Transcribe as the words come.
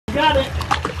got it.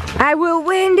 I will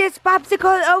win this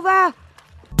popsicle over.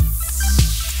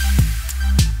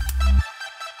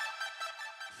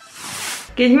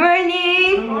 Good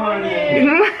morning. Good morning. Good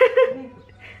morning.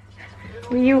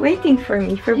 Were you waiting for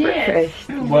me for breakfast?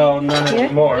 Well, not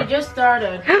anymore. We just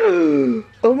started.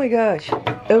 Oh my gosh.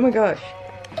 Oh my gosh.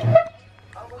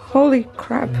 Holy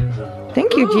crap.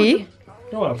 Thank you, G.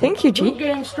 You're welcome. Thank you, Good G.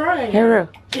 game starting. Hero.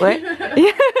 What?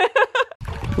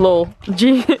 Lol.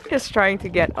 G is trying to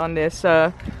get on this,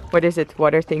 what is it?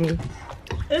 Water thingy.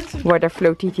 It's a Water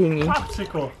floaty thingy.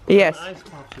 popsicle. Yes. An ice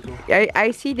popsicle.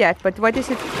 I see that, but what is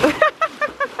it?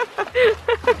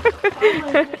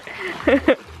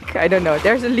 I don't know.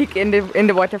 There's a leak in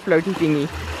the water floaty thingy.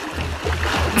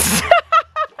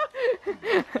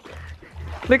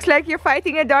 Looks like you're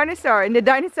fighting a dinosaur and the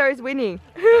dinosaur is winning.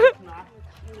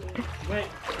 Wait.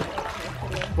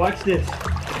 Watch this.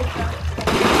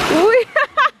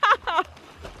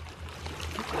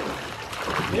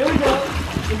 Here we go.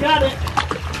 We got it.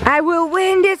 I will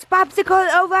win this popsicle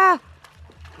over.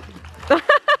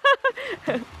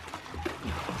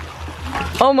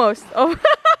 Almost. Oh.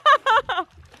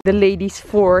 The ladies'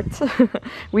 fort.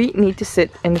 We need to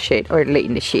sit in the shade or lay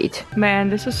in the shade. Man,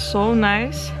 this is so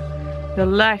nice. The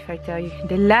life, I tell you.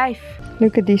 The life.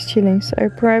 Look at these chillings. Our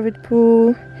private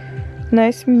pool.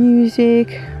 Nice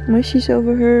music. Mushy's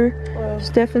over here. Wow.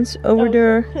 Stefan's over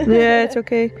there. Yeah, it's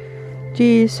okay.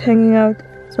 G is hanging out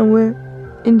somewhere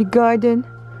in the garden.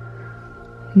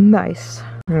 Nice.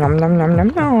 Nom nom nom nom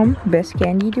nom. Best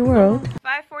candy in the world.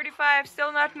 5:45,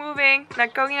 still not moving.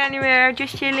 Not going anywhere,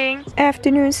 just chilling.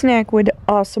 Afternoon snack with the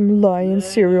awesome lion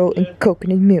cereal and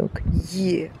coconut milk.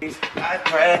 Yeah. I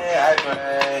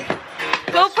pray.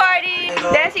 Pool party!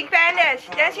 Dancing pandas!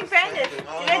 Dancing pandas!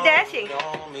 They're dancing.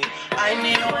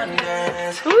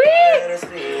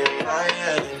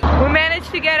 We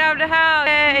managed to get out of the house.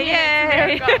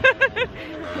 Yay!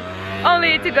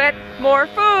 Only to get more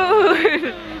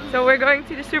food. So we're going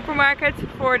to the supermarket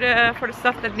for the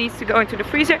stuff that needs to go into the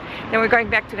freezer. Then we're going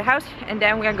back to the house and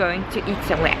then we are going to eat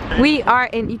somewhere. We are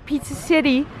in Ibiza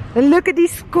City and look at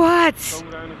these squats.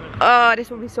 Oh, this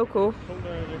will be so cool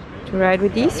to ride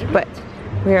with these, but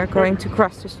we are going to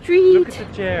cross the street. Look at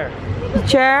the chair. The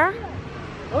chair?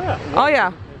 Oh yeah. Oh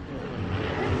yeah.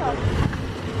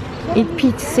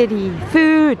 Ibiza City.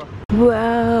 Food.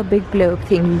 Wow, big blow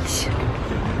thingies.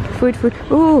 Food, food.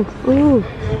 Ooh, ooh.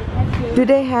 Do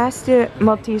they have the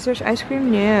Maltesers ice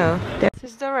cream? No. This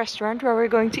is the restaurant where we're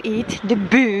going to eat. The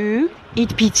Boo.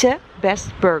 Eat pizza.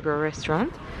 Best burger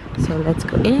restaurant. So let's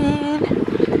go in.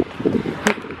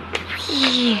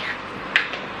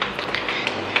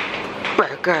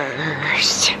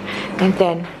 Burgers. And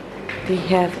then we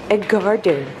have a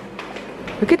garden.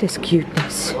 Look at this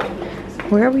cuteness.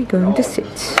 Where are we going to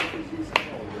sit?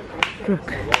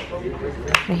 Look.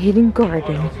 A hidden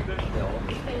garden.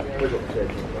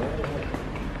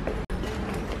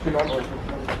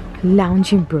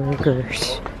 Lounging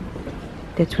burgers.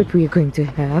 That's what we're going to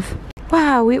have.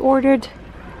 Wow, we ordered.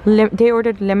 They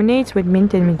ordered lemonades with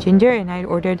mint and ginger, and I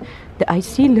ordered the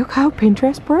iced tea. Look how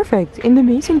Pinterest perfect in the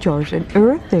mason jars and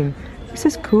everything. This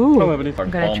is cool. I'm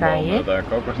gonna try it.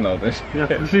 Ja,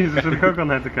 precies. Daar zit ik ook al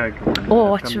naar te kijken.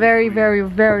 Oh, it's very, very,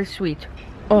 very sweet.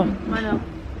 Oh,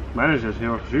 Mijn is dus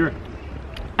heel erg zuur.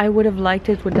 I would have liked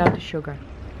it without the sugar.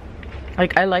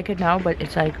 Like, I like it now, but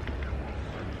it's like...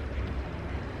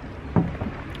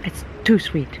 It's too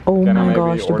sweet. Oh my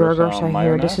gosh, the burgers are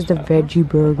here. This is the veggie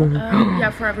burger.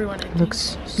 Yeah, for everyone.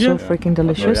 Looks so freaking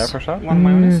delicious.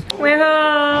 We're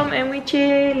home and we're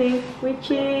chilling. We're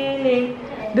chilling.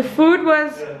 The food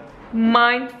was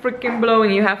mind freaking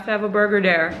blowing. You have to have a burger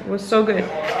there. It was so good.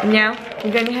 And now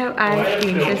we're gonna have ice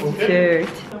cream as dessert.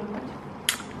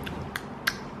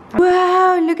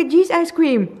 Wow, look at G's ice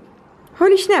cream.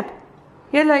 Holy snap.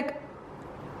 Yeah, like...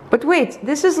 But wait,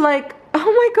 this is like...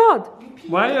 Oh my god.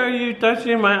 Why are you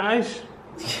touching my ice?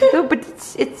 No, but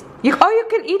it's you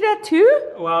can eat that too?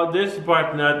 Well, this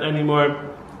part not anymore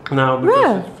now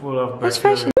because it's full of That's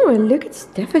bacteria. fashion. Oh, and look at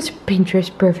Stefan's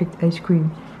Pinterest perfect ice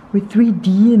cream with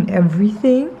 3D and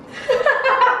everything.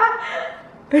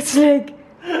 It's like,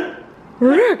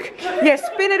 look. Yeah,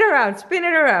 spin it around, spin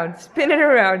it around, spin it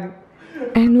around.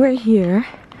 And we're here.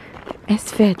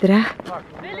 Esvedra.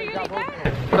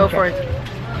 Go for it.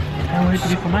 Hoe heet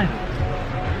die van mij?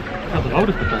 Ja, de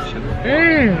rode patatje.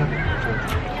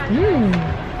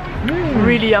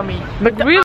 Really yummy. But really